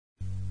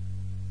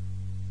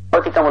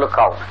భౌతికములు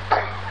కావు.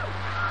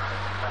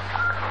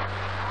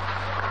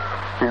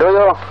 Do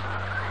you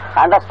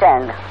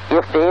understand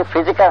if the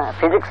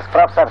physics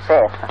professor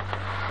says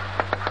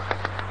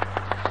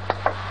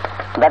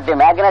that the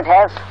magnet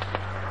has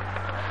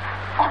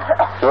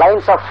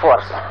lines of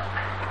force,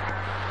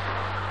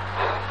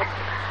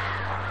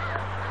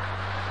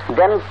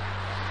 then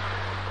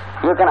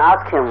you can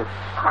ask him,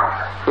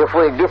 if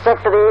we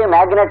dissect the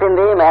magnet in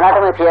the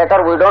anatomy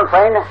theatre, we don't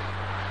find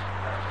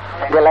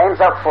the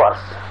lines of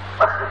force.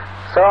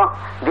 So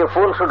the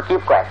fool should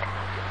keep quiet.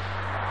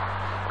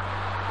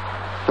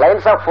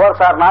 Lines of force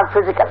are not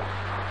physical.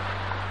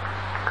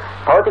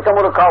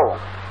 భౌతికములు కావు.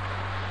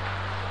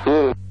 ఈ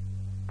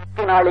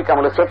శక్తి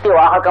నాళికములు, శక్తి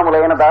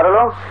వాహకములైన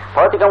దారులు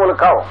భౌతికములు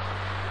కావు.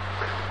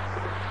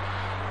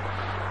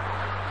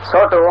 So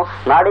too,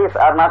 nadis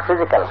are not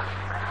physical.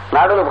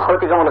 నాడులు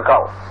భౌతికములు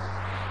కావు.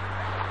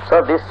 So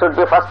this should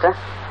be first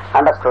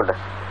understood.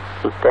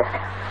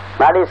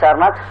 Nadis are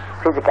not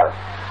physical.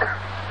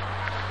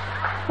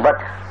 But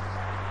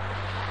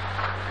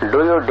do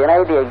you deny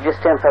the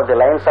existence of the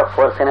lines of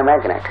force in a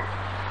magnet?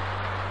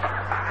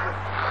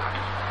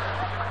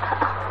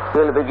 You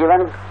will be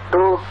given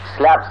 2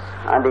 slaps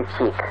on the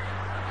cheek.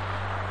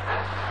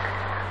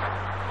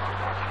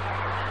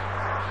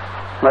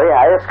 మరి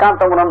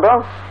అయస్కాంతమునందు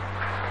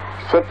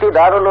శక్తి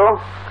దారులు,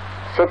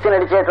 శక్తి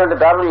నడిచేటువంటి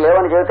దారులు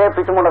లేవని చెబితే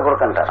పిచ్చిముండ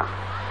కొడుకుంటారు.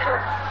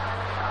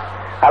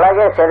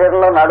 అలాగే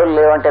శరీరంలో నాడులు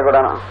లేవంటే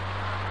కూడాను.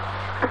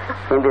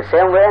 In the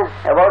same way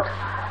about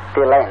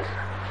the lines.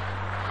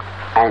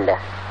 And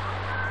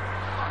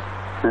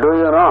do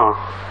you know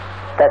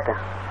that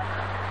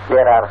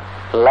there are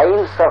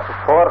lines of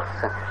force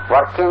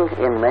working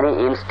in many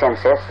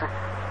instances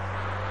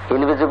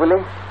invisibly?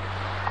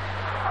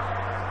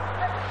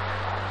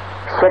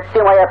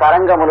 శక్తిమయ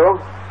తరంగములు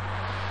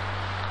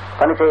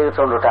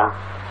పనిచేయుచుండుట.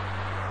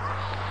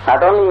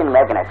 Not only in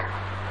magnet,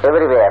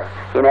 everywhere.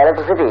 In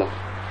electricity,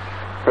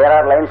 there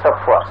are lines of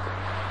force.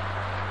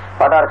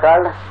 What are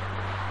called?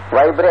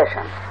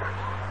 Vibrations.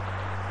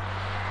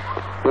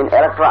 In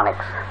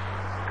electronics,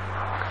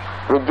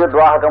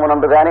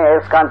 విద్యుద్వాహకమునందు గాని,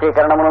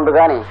 అయస్కాంతీకరణమునందు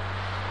గాని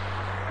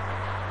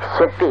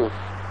శక్తి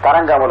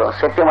తరంగములు,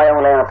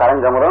 శక్తిమయములైన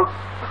తరంగములు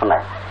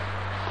ఉన్నాయి.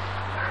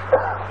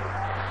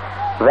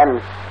 When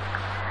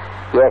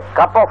a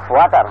cup of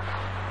water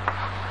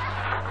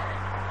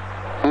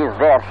is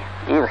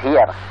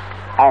here,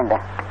 and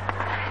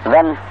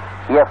when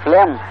a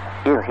flame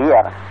is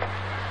here,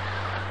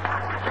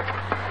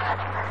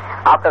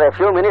 after a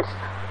few minutes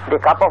the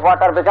cup of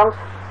water becomes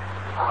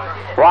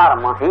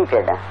warm,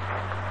 heated.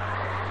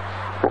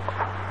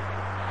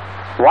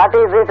 What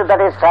is it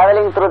that is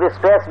traveling through the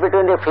space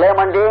between the flame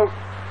and the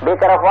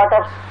beaker of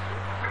water?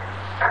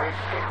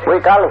 We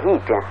call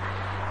heat.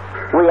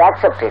 We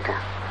accept it.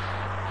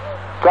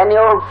 Can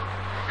you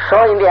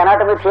show in the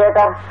anatomy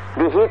theatre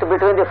the heat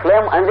between the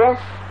flame and the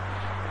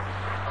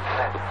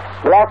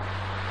glass?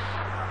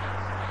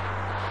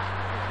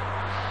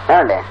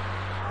 ఏమండి,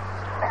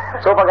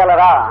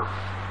 చూపగలరా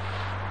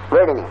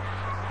వేడిని?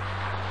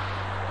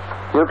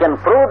 You can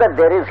prove that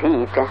there is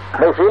heat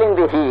by feeling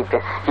the heat.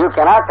 You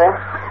cannot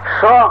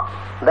show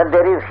that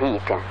there is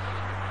heat.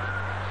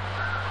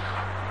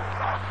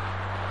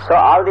 So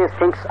all these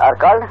things are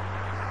called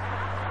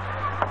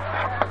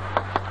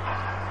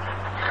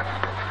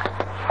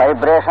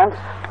vibrations,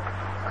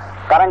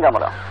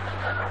 tarangamulu.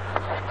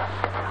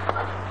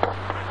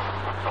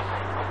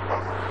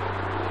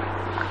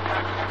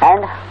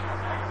 And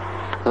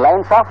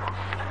lines of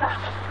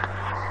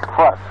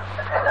force.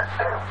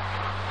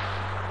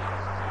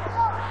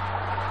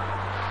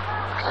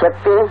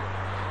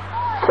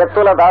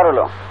 శక్తుల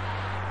దారులు.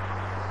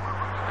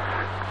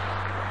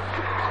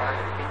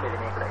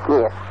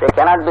 Yes, they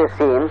cannot be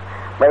seen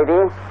by the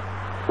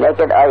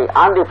naked eye.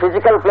 On the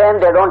physical plane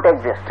they don't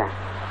exist,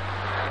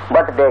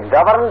 but they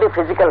govern the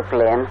physical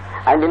plane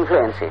and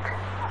influence it.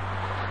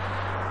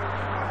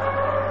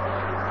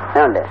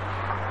 ఏమండి,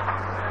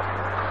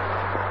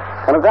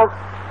 కనుక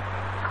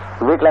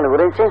వీటిని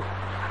గురించి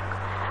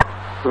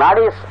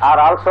nadis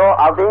are also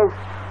of the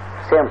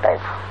same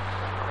type.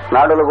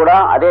 నాడులు కూడా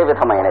అదే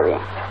విధమైనవి.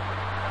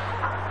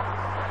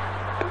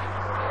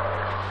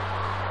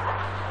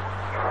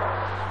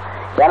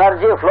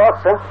 Energy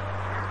flows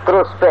through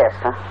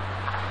space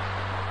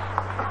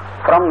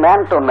from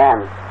man to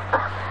man.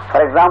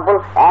 For example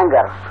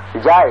anger,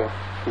 Joy,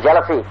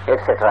 jealousy,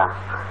 etc.,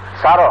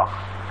 sorrow,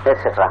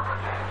 etc.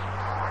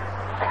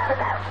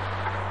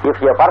 If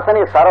a person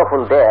is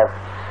sorrowful there,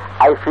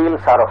 I feel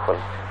sorrowful.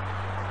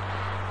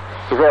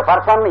 If a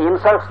person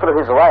insults through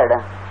his word,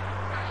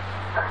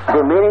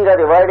 the meaning of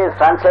the word is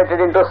translated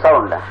into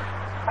sound.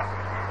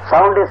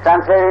 Sound is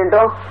translated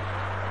into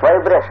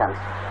vibrations.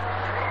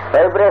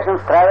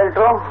 Vibrations travel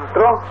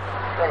through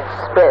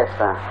space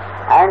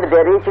and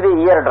they reach the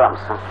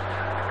eardrums.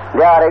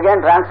 They are again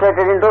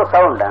translated into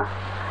sound.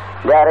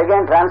 They are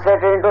again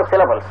translated into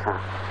syllables.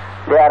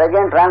 They are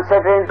again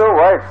translated into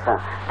words,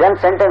 then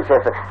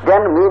sentences,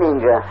 then meaning,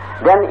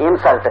 then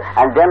insult,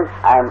 and then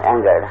I am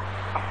angered.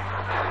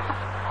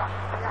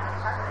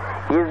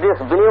 Is this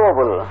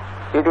believable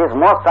it is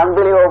most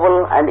unbelievable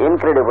and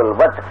incredible,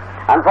 but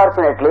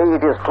unfortunately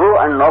it is true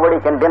and nobody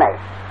can deny.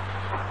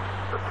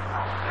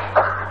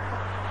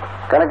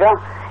 కనుక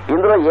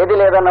ఇందులో ఏది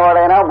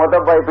లేదన్నవాడైనా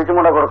ముద్దబ్బాయి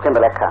పిచ్చిముండ కొడుకు కింద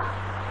లెక్క.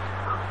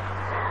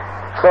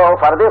 So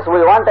for this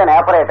we want an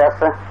apparatus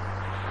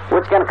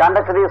which can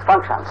conduct these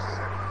functions.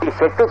 ఈ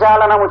శక్తి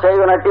చాలనము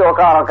చేయునట్టి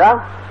ఒకనొక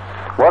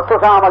వస్తు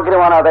సామగ్రి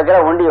మన దగ్గర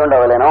ఉండి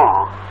ఉండవలేను.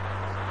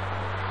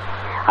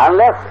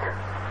 Unless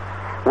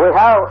we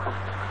have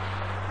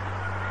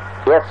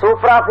a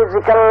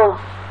supraphysical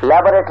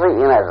laboratory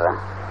in us,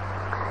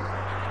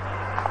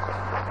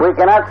 we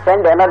cannot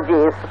send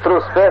energies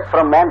through space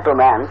from man to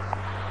man.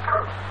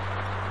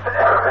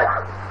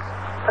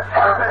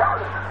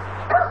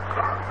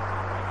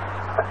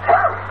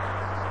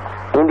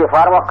 In the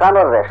form of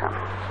conversation.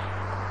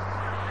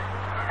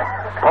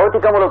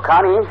 భౌతికములు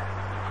కాని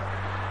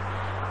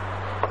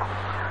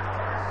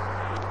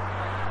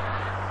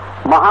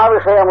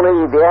మహావిషయములు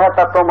ఈ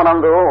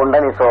దేహతత్వమునందు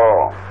ఉండనిసో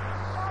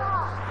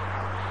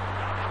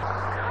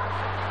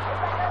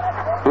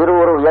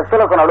ఇరువురు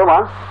వ్యక్తులకు నడుమ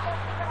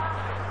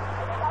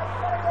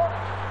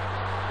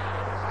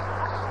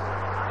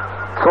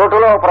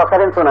చోటులో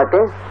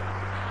ప్రసరించున్నట్టు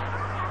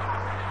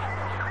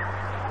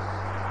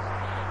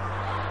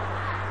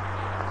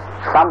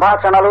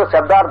సంభాషణలు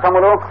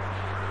శబ్దార్థములు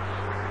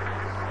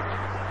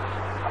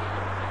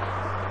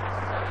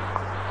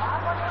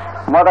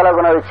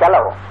మొదలగునవి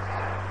చెలవు.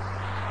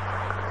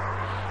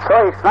 So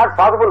it's not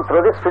possible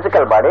through this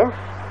physical body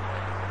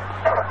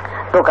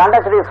to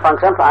conduct these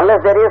functions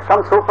unless there is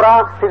some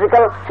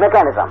supra-physical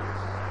mechanism.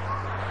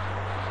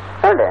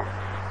 And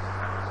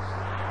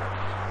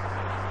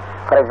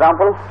for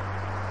example,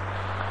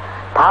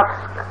 thoughts,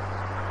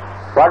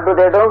 what do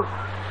they do?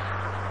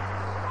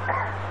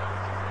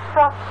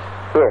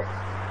 Yes.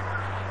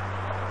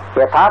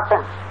 A thought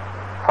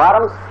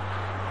forms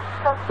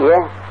a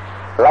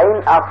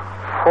line of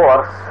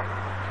force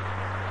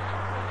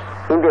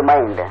in the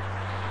mind,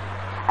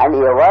 and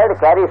a word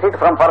carries it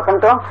from person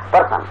to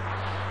person.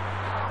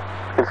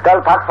 It's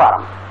called thought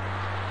form.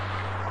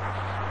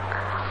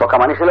 ఒక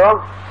మనిషిలో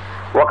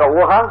ఒక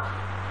ఊహ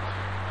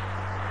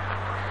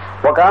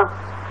ఒక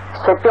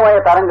శక్తిమయ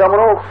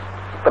తరంగమును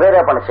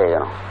ప్రేరేపణ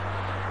చేయను.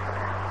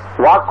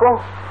 వాక్కు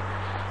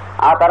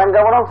ఆ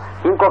తరంగమును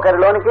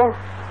ఇంకొకరిలోనికి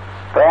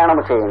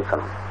ప్రయాణము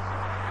చేయించను.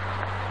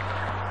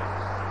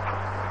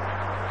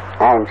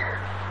 And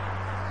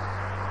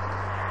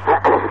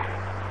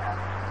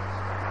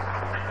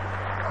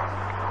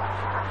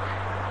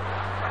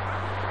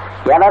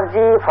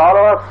energy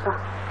follows,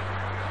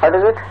 what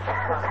is it?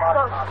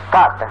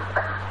 Thought.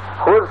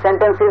 Whose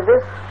sentence is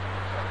this?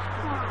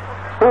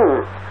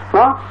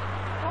 No?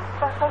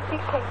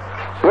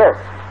 Yes,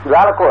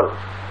 Jalakul.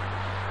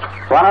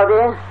 One of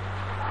the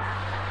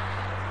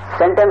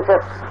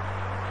sentences,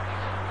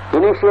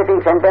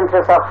 initiating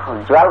sentences of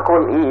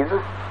Jalakul is,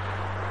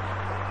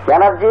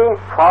 energy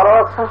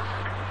follows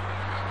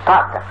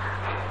thought.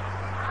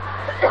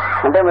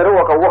 అంటే మీరు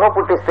ఒక ఊహ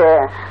పుట్టిస్తే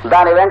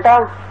దాని వెంట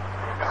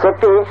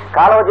శక్తి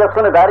కాలువ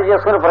చేసుకుని దారి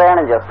చేసుకుని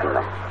ప్రయాణం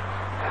చేస్తుంది.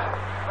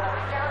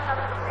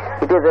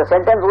 It is a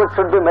sentence which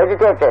should be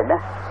meditated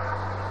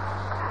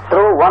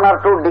through 1 or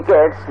 2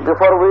 decades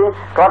before we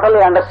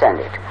totally understand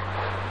it.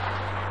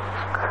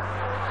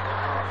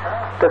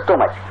 It is too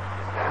much.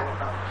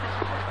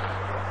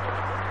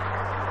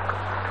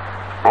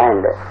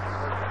 And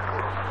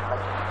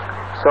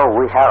so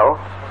we have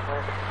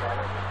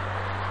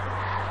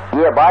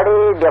a body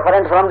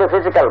different from the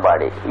physical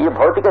body. ఈ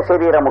భౌతిక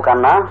శరీరము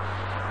కన్నా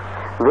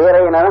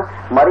వేరైన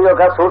మరి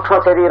ఒక సూక్ష్మ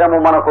శరీరము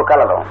మనకు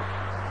కలదు.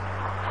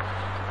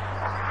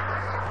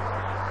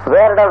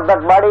 Where does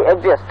that body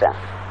exist?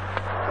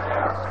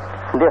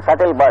 The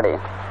subtle body.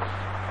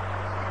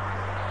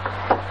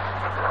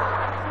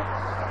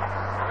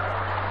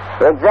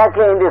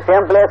 Exactly in the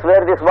same place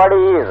where this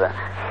body is.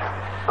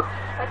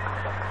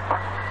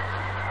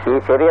 ఈ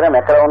శరీరం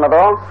ఎక్కడ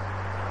ఉన్నదో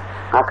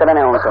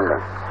అక్కడనే ఉంటుంది.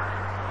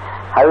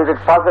 How is it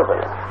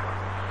possible?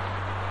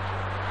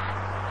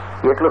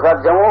 ఎట్లు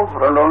సాధ్యము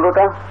రెండు ఉండుట?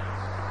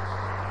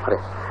 మరి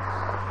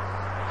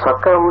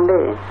చొక్కా ఉండి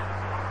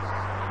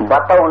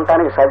బట్ట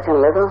ఉండటానికి సాధ్యం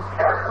లేదు.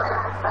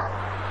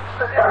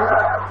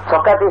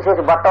 చొక్కా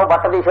తీసేసి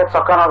బట్ట తీసేసి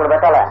చొక్కాను అక్కడ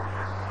పెట్టాలా?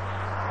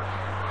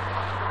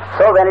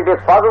 So when it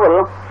is possible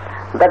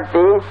that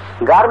the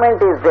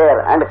garment is there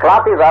and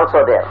cloth is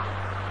also there.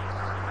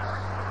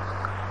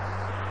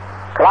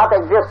 Cloth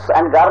exists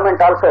and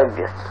garment also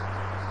exists.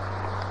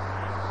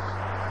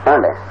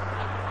 ఏమండి?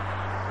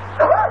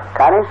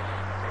 కానీ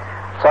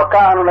చొక్కా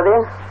అనున్నది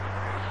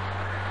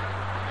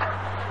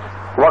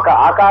ఒక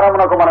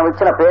ఆకారమునకు మనం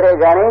ఇచ్చిన పేరే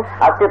గాని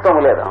అస్తిత్వం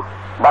లేదు,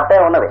 బట్టే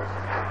ఉన్నది.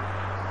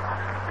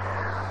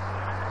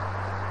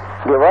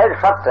 The word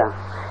shirt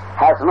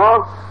has no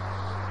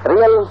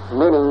real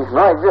meaning,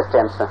 no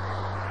existence.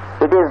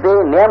 It is the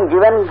name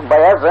given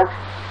by us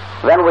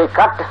when we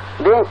cut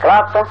the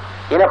cloth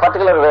in a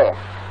particular way.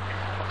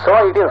 So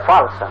it is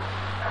false.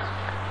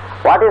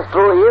 What is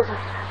true is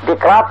the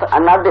cloth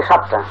and not the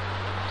shirt.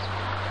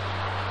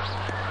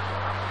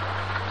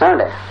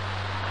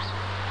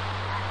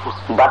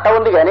 బట్ట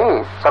ఉంది కానీ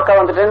చొక్కా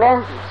ఉందిటండి.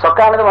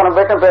 చొక్కా అనేది మనం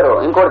పెట్టిన పేరు,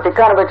 ఇంకోటి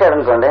తిక్కా అని పెట్టాడు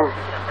అనుకోండి,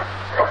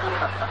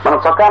 మనం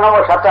చొక్కానో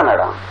షర్ట్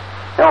అన్నాడు,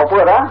 ఏం ఒప్పు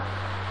కదా.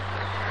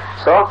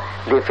 So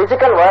the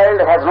physical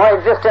world has no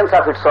existence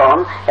of its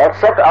own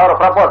except our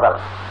proposal.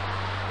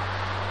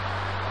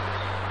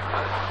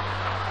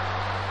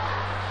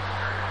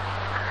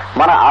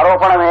 మన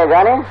ఆరోపణమే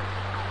గాని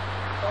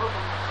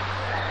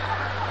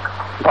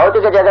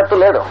భౌతిక జగత్తు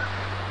లేదు.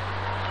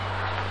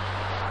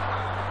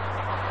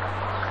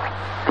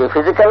 The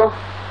physical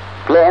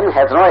plane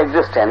has no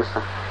existence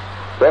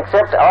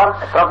except our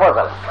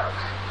proposal.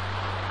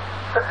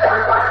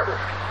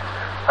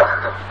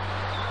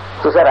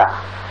 చూసారా,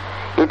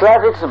 it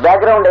has its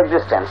background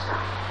existence,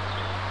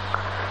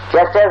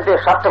 just as the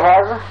shirt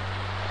has,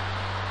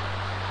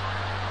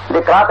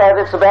 the cloth has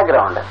its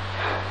background.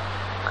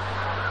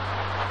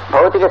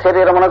 భౌతిక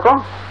శరీరమునకు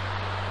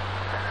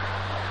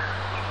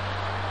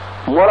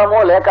మూలము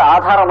లేక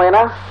ఆధారమైన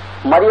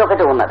మరి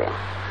ఒకటి ఉన్నది.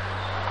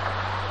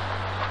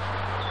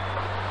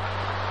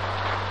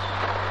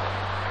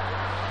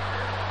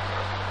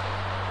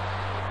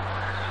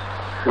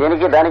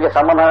 దీనికి దానికి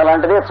సంబంధం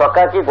లాంటిది,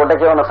 చొక్కాకి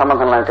గుడ్డకి ఉన్న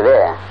సంబంధం లాంటిదే,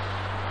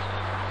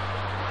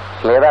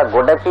 లేదా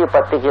గుడ్డకి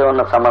పత్తికి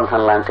ఉన్న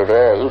సంబంధం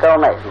లాంటిదే. ఇంకా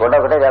ఉన్నాయి, గుడ్డ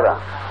ఒకటే కదా.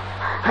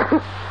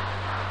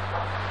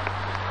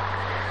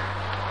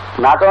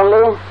 Not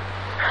only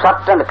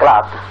shirt and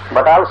cloth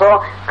but also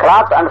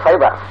cloth and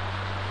fibre.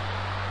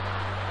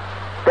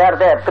 They are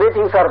there, three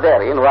things are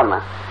there in one.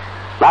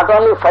 Not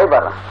only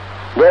fibre,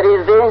 there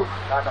is the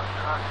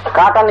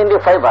cotton in the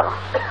fiber.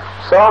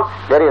 So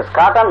there is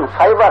cotton,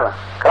 fiber,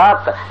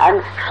 cloth and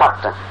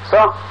shirt. So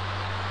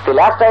the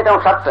last item,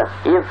 shirt,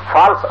 is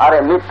false or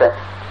a myth.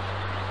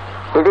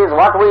 It is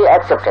what we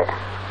accepted.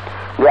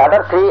 The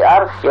other three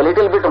are a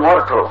little bit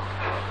more true.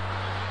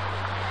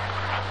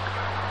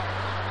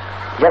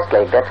 Just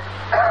like that,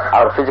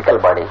 our physical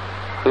body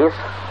is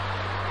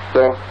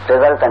a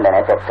result and an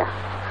effect,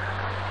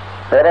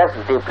 whereas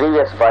the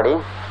previous body,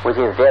 which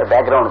is their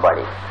background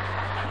body,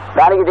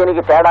 దానికి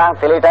దీనికి తేడా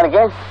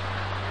తెలియటానికి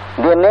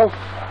దీన్ని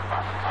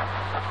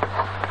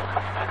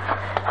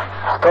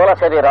స్థూల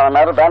శరీరం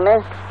అన్నారు, దాన్ని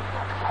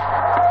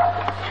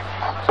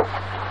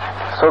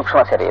సూక్ష్మ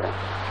శరీరం.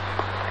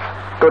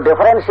 To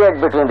differentiate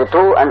between the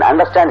two and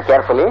understand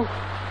carefully,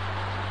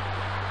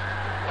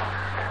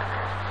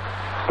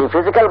 the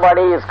physical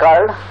body is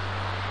called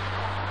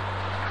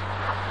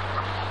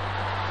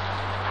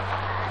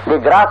the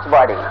gross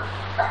body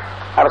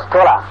are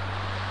స్థూల,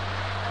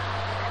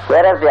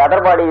 whereas the other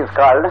body is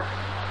called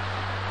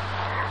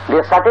the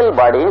subtle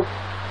body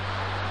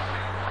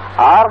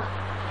or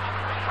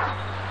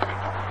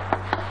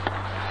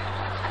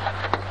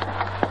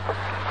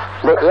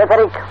the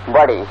etheric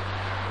body.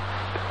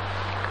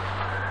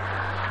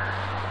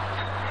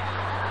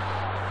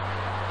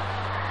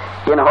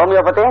 In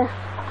homeopathy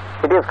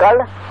it is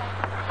called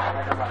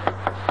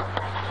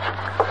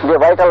the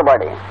vital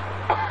body.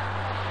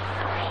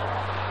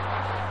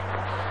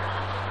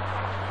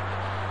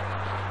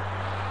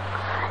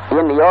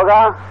 In yoga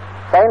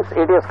science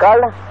it is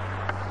called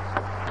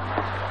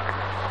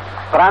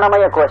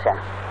pranamaya kosha.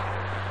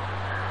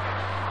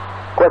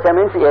 Kosha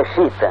means a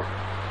sheath,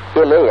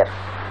 a layer.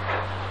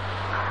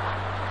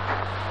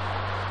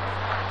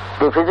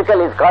 The physical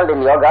is called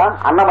in yoga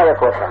annamaya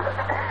kosha.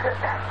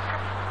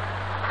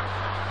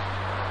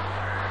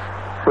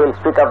 We will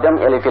speak of them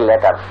a little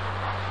later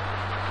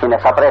in a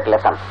separate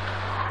lesson.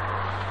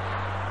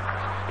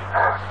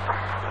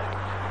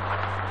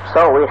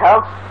 So we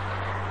have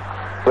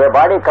a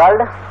body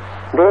called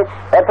the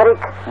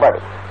etheric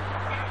body,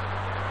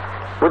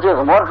 which is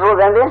more true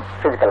than the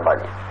physical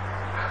body.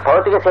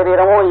 భౌతిక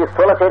శరీరము ఈ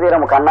స్థూల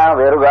శరీరము కన్నా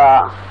వేరుగా,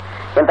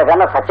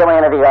 ఇంతకన్నా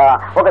సత్యమైనదిగా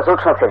ఒక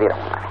సూక్ష్మ శరీరం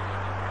ఉన్నది.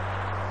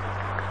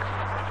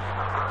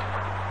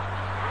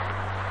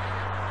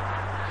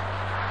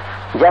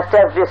 Just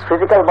as this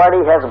physical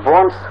body has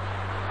bones,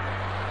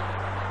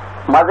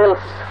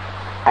 muscles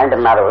and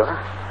nerves,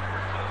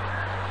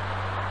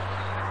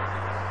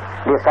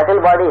 the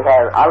subtle body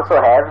also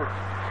has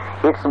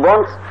its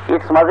bones,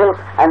 its muscles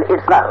and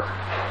its nerves.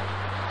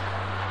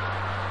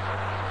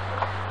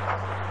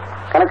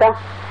 కనుక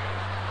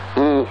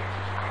ఈ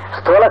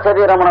స్థూల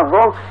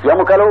శరీరమునకు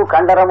ఎముకలు,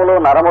 కండరములు,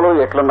 నరములు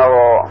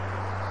ఎట్లున్నావో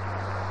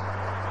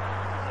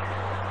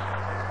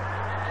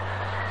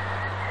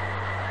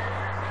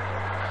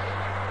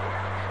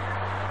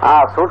ఆ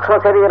సూక్ష్మ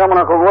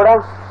శరీరమునకు కూడా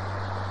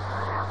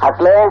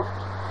అట్లే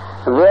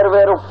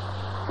వేర్వేరు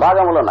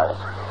భాగములు ఉన్నాయి.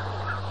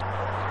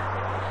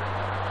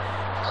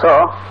 So,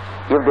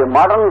 if the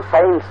modern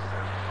science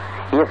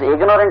is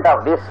ignorant of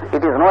this,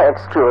 it is no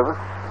excuse.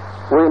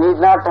 We need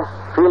not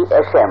feel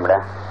ashamed.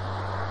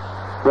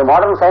 The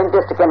modern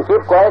scientist can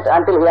keep quiet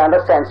until he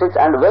understands it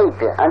and wait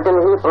until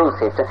he proves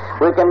it.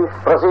 We can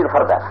proceed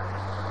further.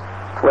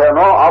 We have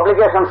no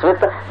obligations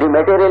with the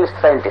materialist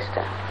scientist,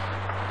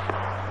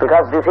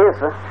 because this is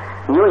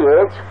new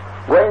age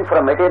going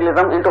from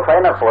materialism into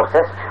finer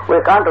forces. We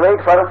can't wait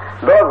for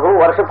those who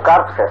worship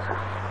corpses.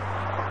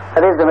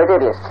 That is the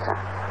materialists.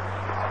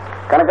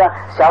 కనుక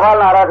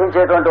శవాలను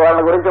ఆరాధించేటువంటి వాళ్ళ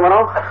గురించి మనం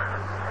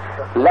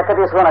లెక్క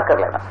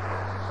తీసుకోనక్కర్లేదు.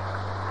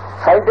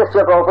 Scientist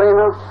యొక్క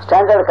opinion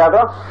standard కాదు,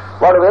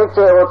 వాడు wait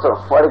చేయవచ్చు,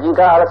 వాడికి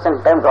ఇంకా ఆలస్యం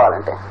టైం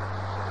కావాలంటే.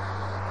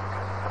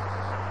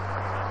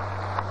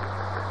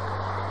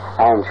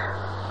 And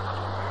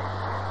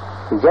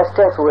just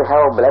as we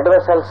have blood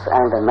vessels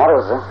and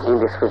nerves in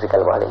this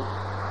physical body,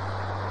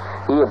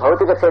 ఈ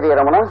భౌతిక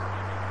శరీరమున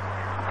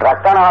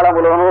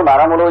రక్తనాళములోను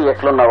నరములు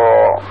ఎట్లున్నవో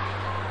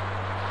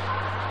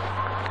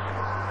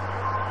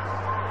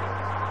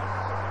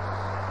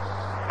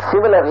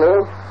similarly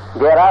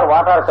there are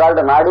what are called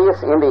nadis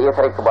in the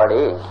etheric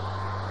body.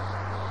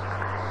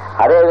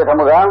 అదే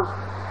విధముగా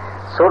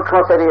సూక్ష్మ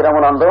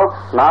శరీరమునందు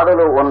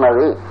నాడులు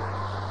ఉన్నవి.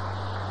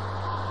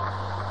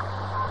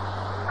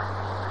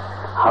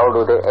 How do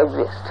they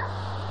exist?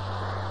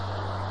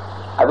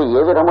 అవి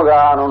ఏ విధముగా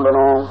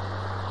నుండును?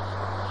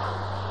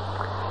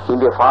 In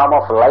the form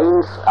of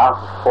lines of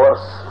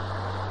force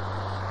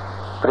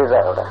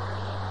preserved.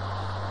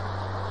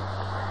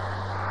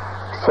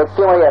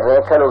 శక్తిమయ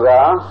రేఖలుగా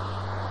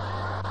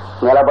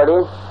నిలబడి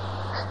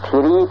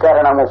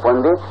స్థిరీకరణము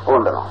పొంది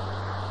ఉండును.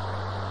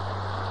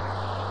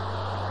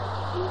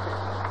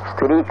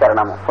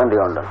 స్థిరీకరణము పొంది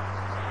ఉండును.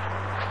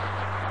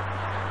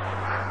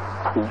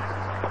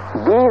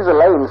 These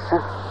lines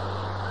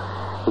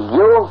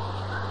give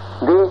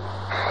the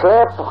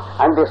shape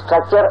and the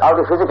structure of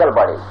the physical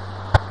body.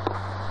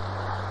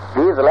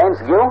 These lines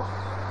give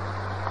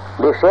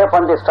the shape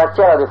and the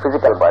structure of the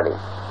physical body.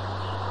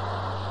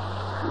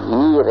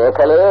 ఈ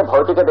రేఖలే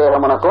భౌతిక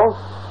దేహమునకు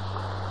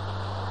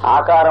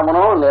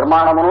ఆకారమును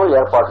నిర్మాణమును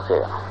ఏర్పాటు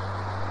చేయను.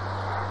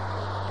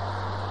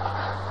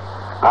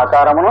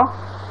 ఆకారమును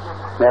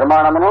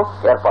నిర్మాణమును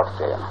ఏర్పాటు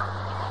చేయను.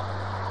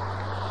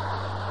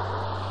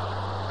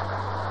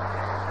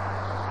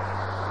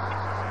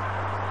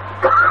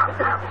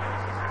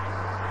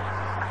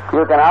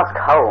 You can ask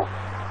how.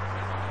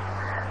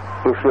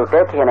 If you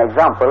take an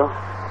example,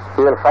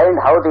 you will find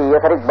how the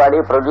etheric body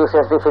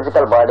produces the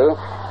physical body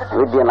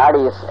with the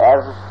nadis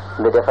as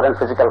the different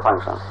physical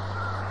functions.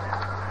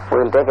 We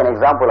will take an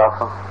example of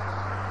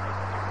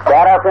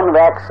paraffin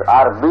wax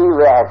or bee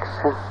wax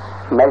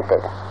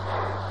melted.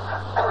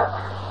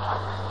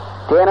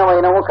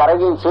 తేనెమైనము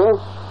కరిగించి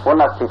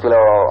ఉన్న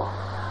స్థితిలో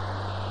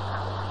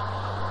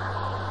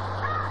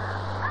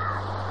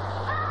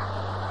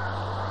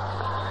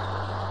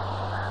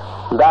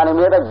దాని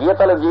మీద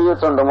గీతలు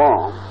గీయుచుండము.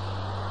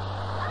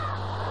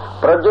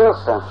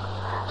 Produce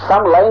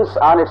some lines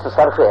on its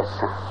surface,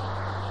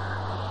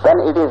 then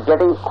it is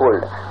getting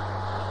cooled.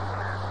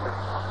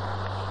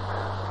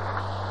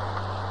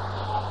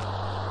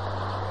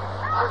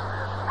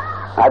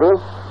 అది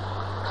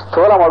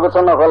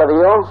స్థూలమగుతున్న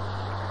కొలదియో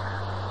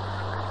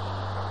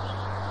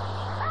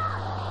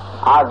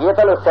ఆ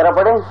గీతలు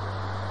స్థిరపడి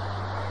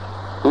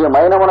ఈ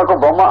మైనమునకు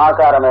బొమ్మ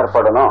ఆకారం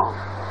ఏర్పడును.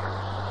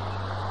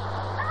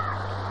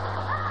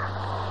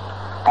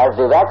 As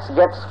the wax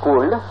gets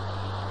cooled,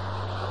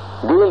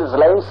 these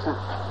lines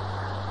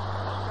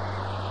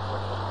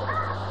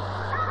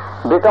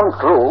become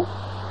true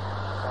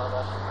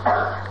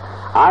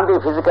on the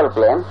physical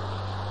plane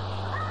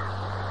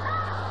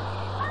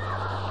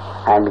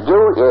and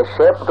give a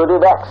shape to the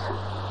wax.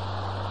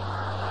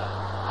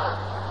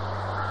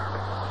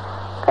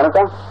 కనుక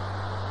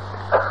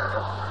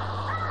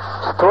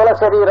స్థూల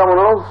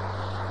శరీరమును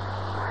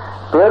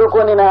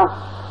పేరుకొనిన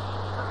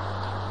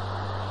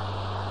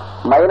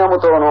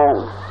మైనముతోనూ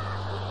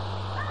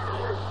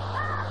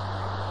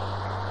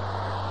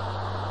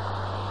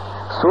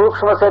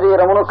సూక్ష్మ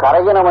శరీరమును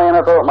కరగిన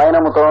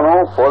మైనముతోనూ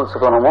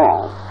పోల్చుకొనుము.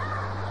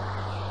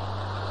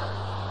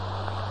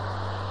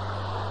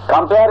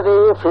 Compare the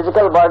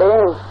physical body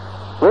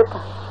with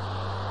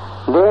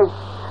the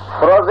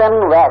frozen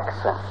wax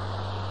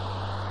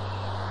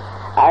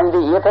and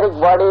the etheric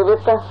body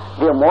with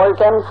the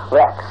molten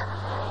wax.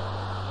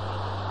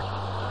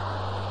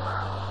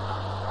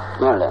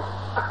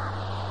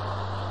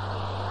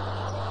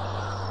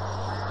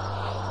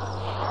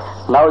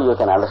 Now you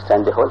can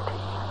understand the whole thing.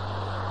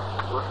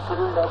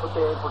 వస్తువులు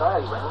లేకపోతే కూడా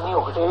ఇవన్నీ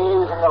ఒకటే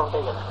విధంగా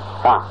ఉంటాయి కదా.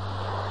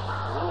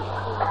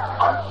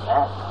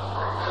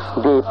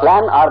 The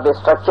plan or the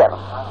structure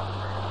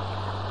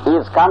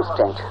is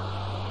constant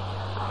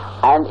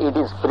and it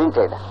is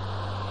printed.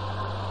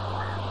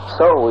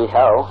 So we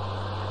have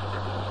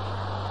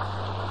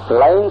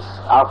lines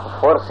of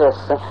forces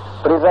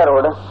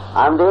preserved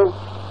on the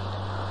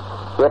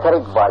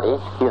etheric body.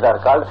 These are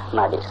called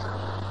nadis.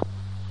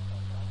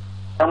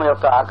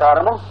 యొక్క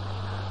ఆకారము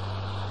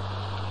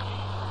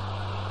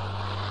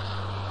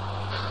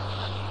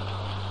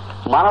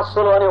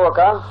మనస్సులోని ఒక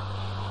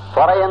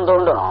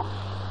పొరయందుండును.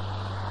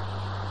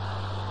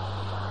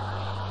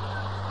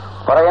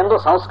 పొరయందు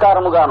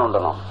సంస్కారముగా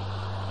నుండును.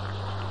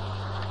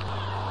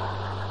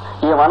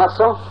 ఈ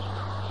మనస్సు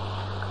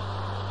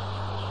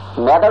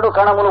మెదడు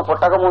కణములు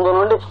పుట్టక ముందు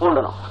నుండి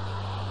ఉండును.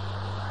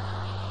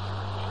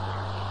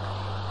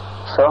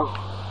 So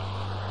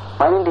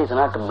mind is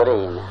not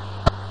brain.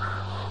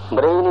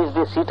 Brain is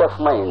the seat of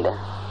mind.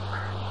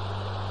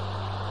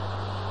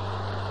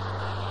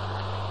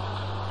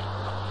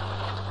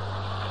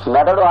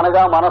 మెదడు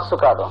అనగా మనస్సు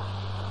కాదు.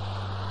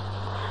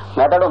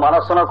 మెదడు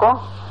మనస్సునకు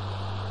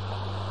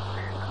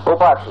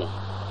ఉపాధి.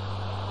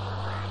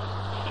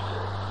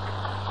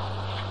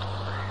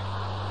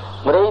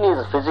 Brain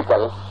is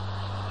physical,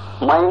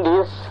 mind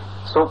is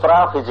supra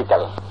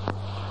physical.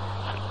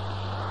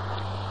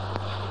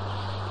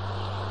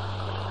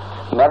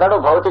 మెదడు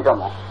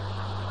భౌతికము,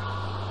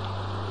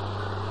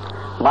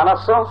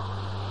 మనస్సు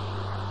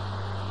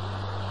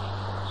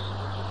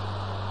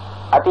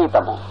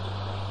అతీతము.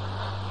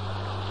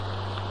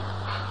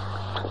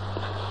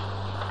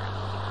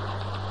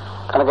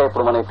 కనుక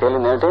ఇప్పుడు మనకి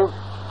తేలింది ఏమిటి?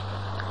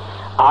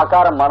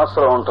 ఆకారం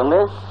మనస్సులో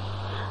ఉంటుంది,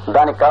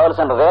 దానికి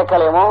కావలసిన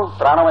రేఖలేమో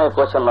ప్రాణమయ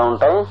కోశంలో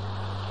ఉంటాయి,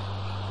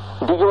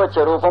 దిగి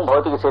వచ్చే రూపం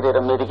భౌతిక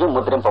శరీరం మీదకి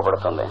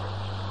ముద్రింపబడుతుంది.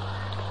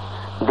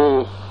 The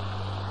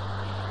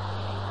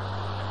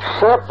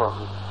shape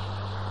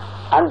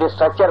and the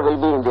structure will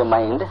be in the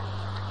mind.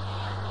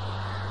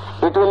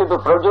 It will be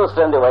produced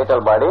in the vital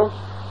body,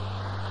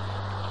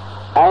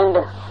 and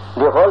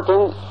the whole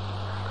thing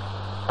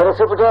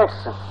precipitates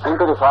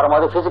into the form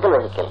of the physical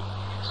vehicle.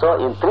 So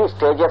in 3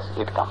 stages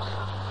it comes.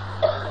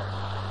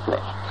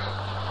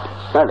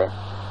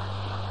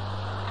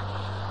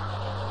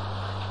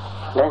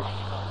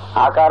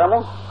 ఆకారము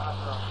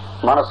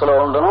మనస్సులో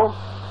ఉండును,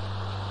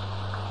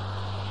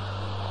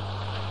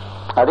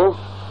 అది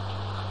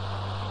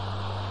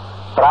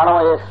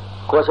ప్రాణమయ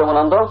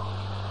కోశమునందు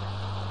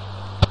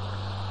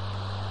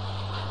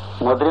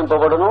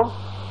ముద్రింపబడును,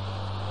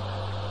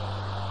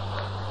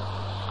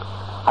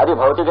 అది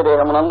భౌతిక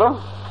దేహమునందు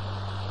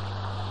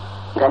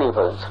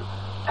ఘనీభవించును.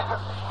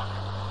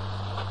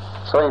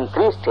 So in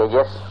 3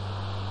 stages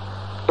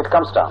it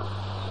comes down.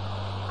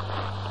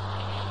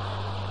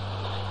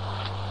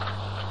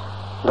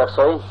 That's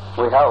why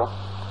we have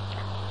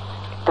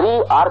 3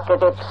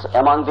 architects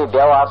among the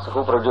devas who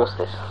produce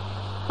this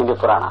in the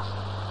Puranas.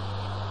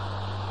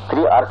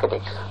 3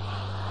 architects.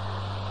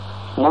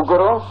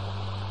 ముగ్గురు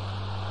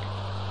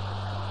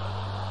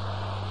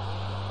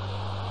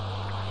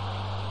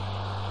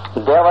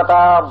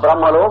దేవతా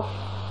బ్రహ్మలు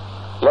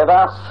లేదా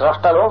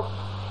స్రష్టలు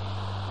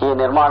ఈ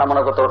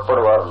నిర్మాణమునకు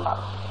తోడ్పడి వారు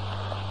ఉన్నారు.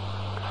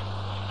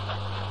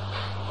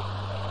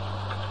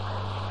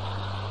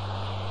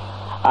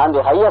 On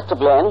the highest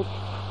plane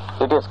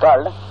it is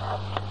called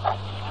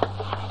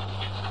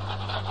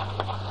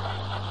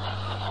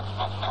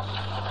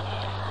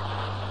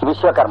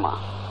Vishwakarma.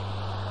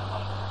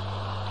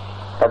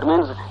 That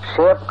means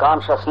shape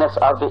consciousness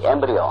of the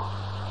embryo.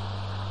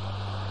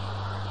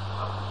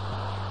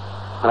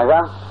 అనగా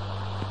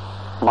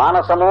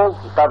మానసము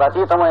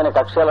తదతీతమైన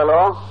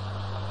కక్షలలో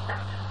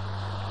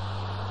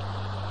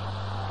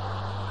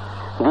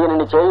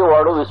దీనిని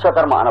చేయువాడు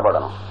విశ్వకర్మ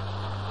అనబడను.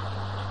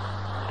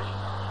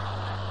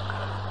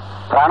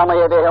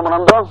 ప్రాణమయ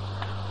దేహమునందు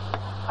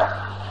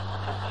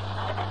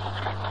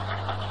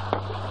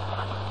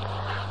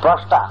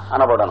Tvashta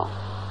అనబడను.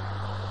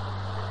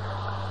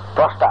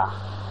 Tvashta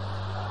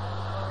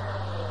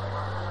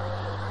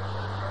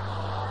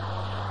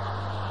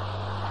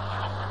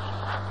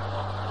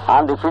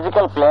on the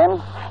physical plane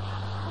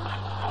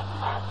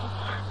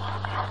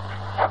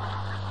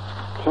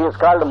he is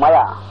called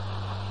Maya.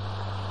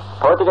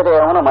 భౌతిక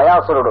దేహమును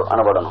మయాసురుడు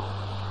అనబడను.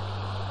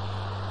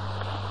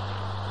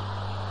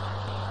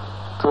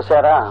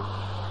 చూశారా?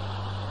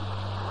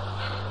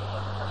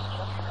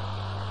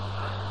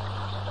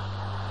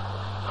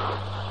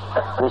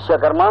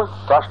 విశ్వకర్మ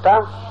త్వష్ట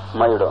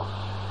మయుడు.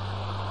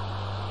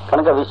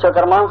 కనుక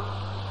విశ్వకర్మ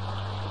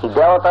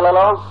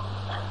దేవతలలో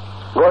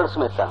gold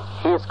Smith.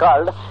 He is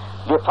called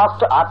the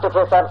first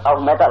artificer of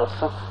metals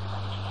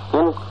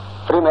in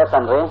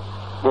Freemasonry,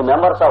 the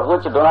members of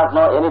which do not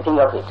know anything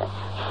of it.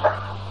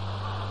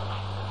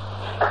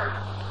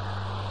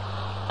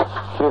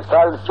 He is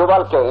called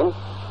Tubal Cain,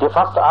 the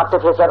first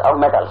artificer of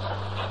metals.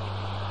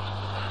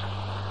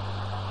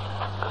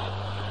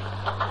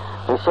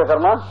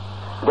 Vishwakarma,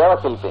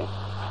 Devasilpi.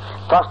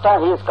 First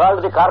he is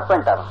called the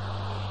carpenter,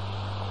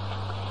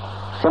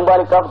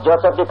 symbolic of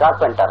Joseph the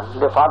carpenter,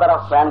 the father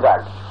of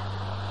vanguard.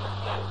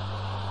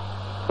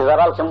 These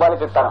are all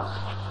symbolic terms.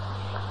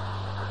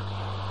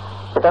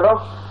 ఇతడు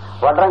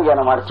వడ్రంగి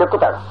అన్నమాట,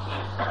 చెక్కుతాడు.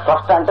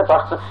 త్వష్ట అంటే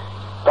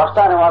త్వష్ట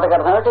అనే మాటకి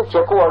అర్థం ఏంటి?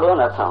 చెక్కువాడు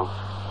అని అర్థం.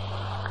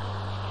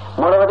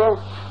 మూడవది,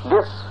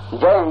 this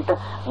giant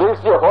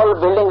builds the whole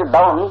building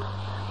down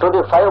to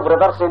the 5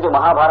 brothers in the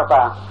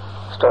Mahabharata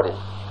story.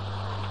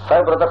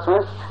 5 brothers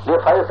means the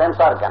 5 sense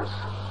organs.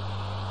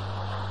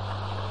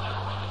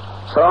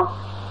 So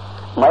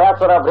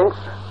Mayasura brings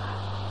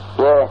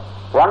a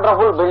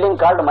wonderful building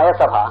called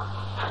Mayasabha.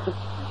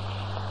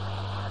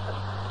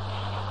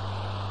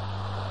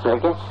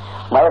 వీళ్ళకి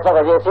మయసభ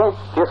చేసి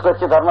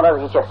తీసుకొచ్చి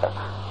ధర్మరాజుకి ఇచ్చేస్తారు.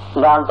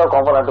 దాంతో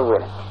కొంపలంటూ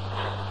పోయినాయి.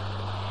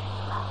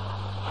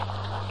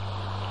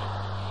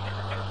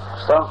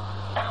 So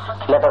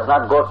let us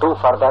not go too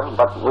further,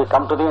 but we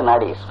come to the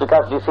nadis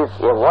because this is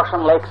a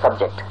ocean like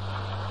subject.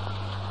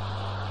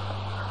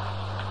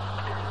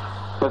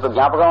 మీకు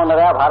జ్ఞాపకం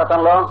ఉన్నదా?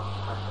 భారతంలో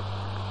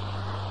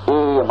ఈ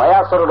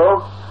మయాసురుడు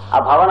ఆ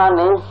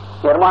భవనాన్ని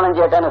నిర్మాణం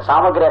చేయడానికి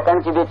సామగ్రి ఎక్కడి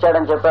నుంచి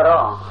తెచ్చాడని చెప్పారో.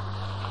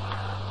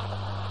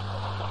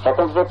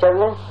 ఎక్కడి నుంచి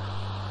తెచ్చాడండి?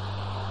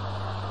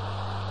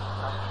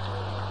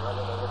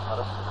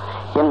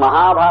 In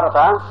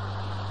Mahabharata,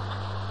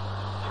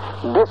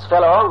 this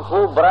fellow who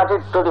brought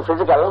it to the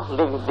physical,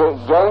 the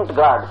giant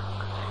god,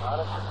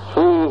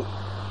 he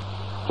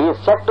is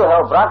said to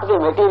have brought the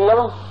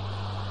material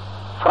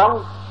from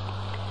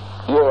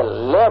a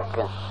lake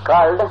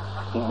called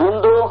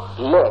Bindu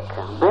Lake,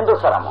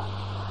 Bindusaram.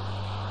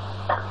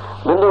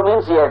 Bindu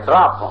means a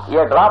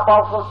drop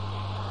of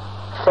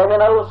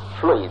seminal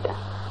fluid.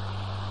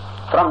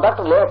 From that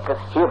lake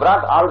he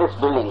brought all this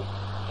building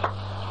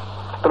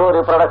through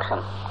reproduction.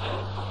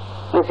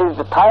 This is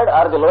the third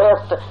or the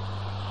lowest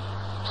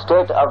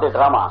state of the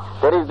drama.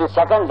 There is the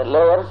second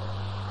layer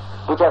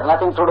which has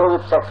nothing to do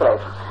with sex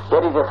life.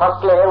 There is the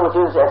first layer which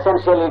is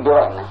essentially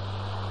divine.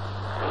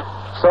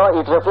 So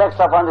it reflects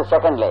upon the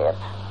second layer,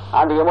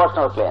 on the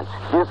emotional plane.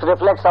 This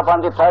reflects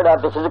upon the third or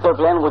the physical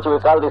plane which we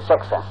call the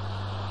sex.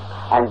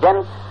 And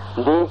then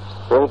the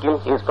vehicle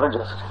is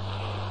produced.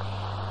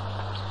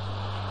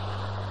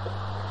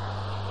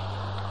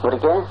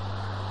 ఊరికే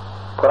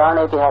పురాణ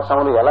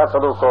ఇతిహాసములు ఎలా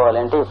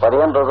చదువుకోవాలంటే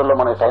 15 రోజుల్లో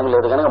మనకు time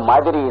లేదు కనుక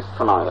మాదిరి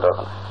ఇస్తున్నాం ఈ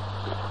రోజున.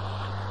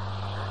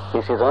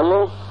 This is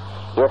only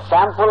A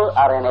sample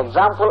are an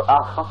example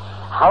of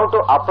how to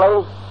apply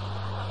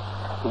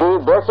the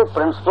basic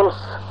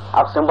principles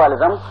of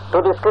symbolism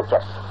to the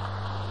scriptures.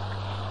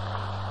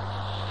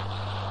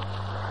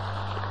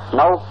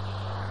 Now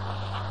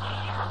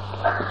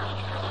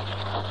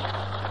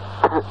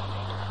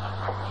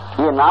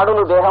ఈ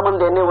నాడులు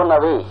దేహమందు ఎన్ని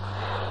ఉన్నవి?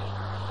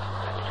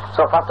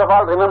 So first of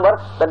all remember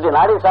that the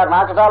nadis are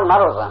not at all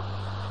nerves.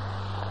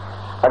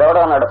 అడు ఎవడో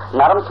అన్నాడు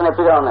నరమ్స్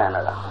నొప్పిగా ఉన్నాయి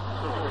అన్నాడు.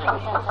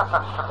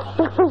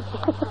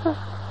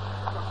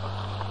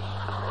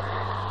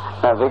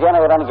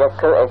 విజయనగరానికి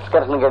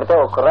ఎక్స్కర్షన్ గడితే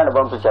ఒక కుర్రాన్ని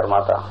పంపించారు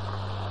మాతో,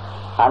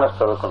 ఆనర్స్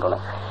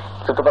చదువుకుంటున్నాయి.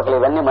 చుట్టుపక్కల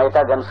ఇవన్నీ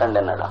మైకా గన్స్ అండి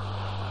అన్నాడు.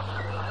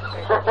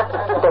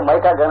 అంటే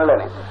మైకా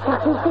గనులని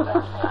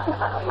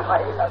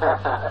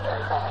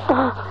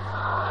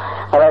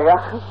అలాగా.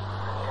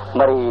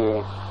 మరి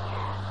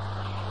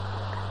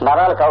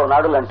నరాలు కావు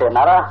నాడులు అంటే.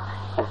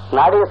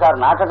 Nadis are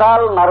not at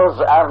all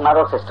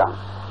nerve system.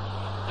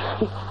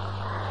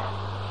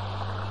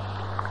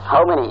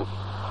 How many?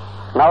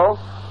 Now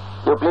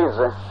you please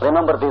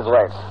remember these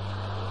words.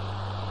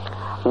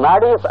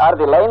 Nadis are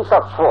the lines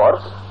of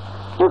force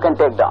you can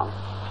take down.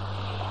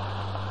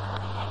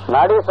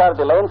 Nadis are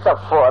the lines of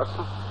force.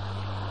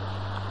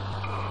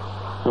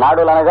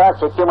 నాడులనగా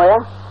శక్తిమయ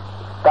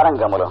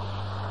తరంగములు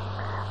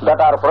that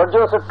are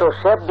produced to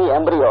shape the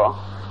embryo,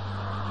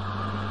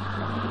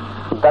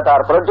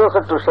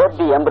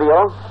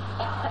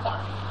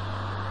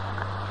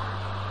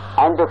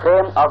 and the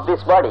frame of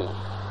this body.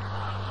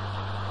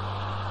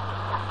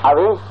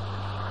 అవి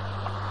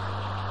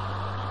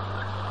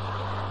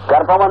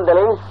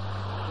గర్భమందలి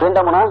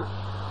పిండమున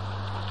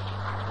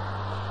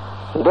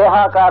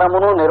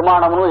దేహాకారమును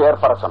నిర్మాణమును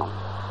ఏర్పరచను.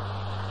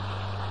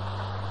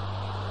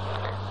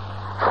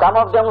 Some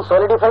of them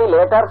solidify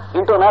later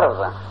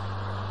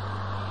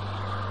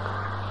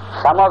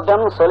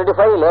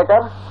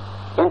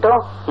into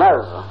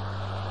nerves.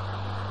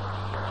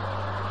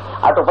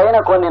 అటుపైన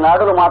కొన్ని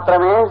నాడులు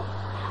మాత్రమే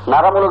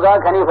నరములుగా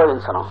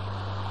ఘనీభవించను.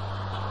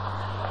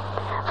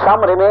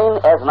 Some remain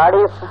as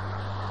nadis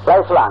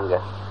lifelong.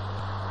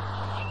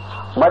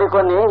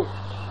 మరికొన్ని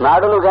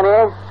నాడులుగానే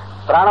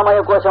ప్రాణమయ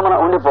కోశమున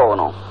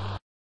ఉండిపోవును.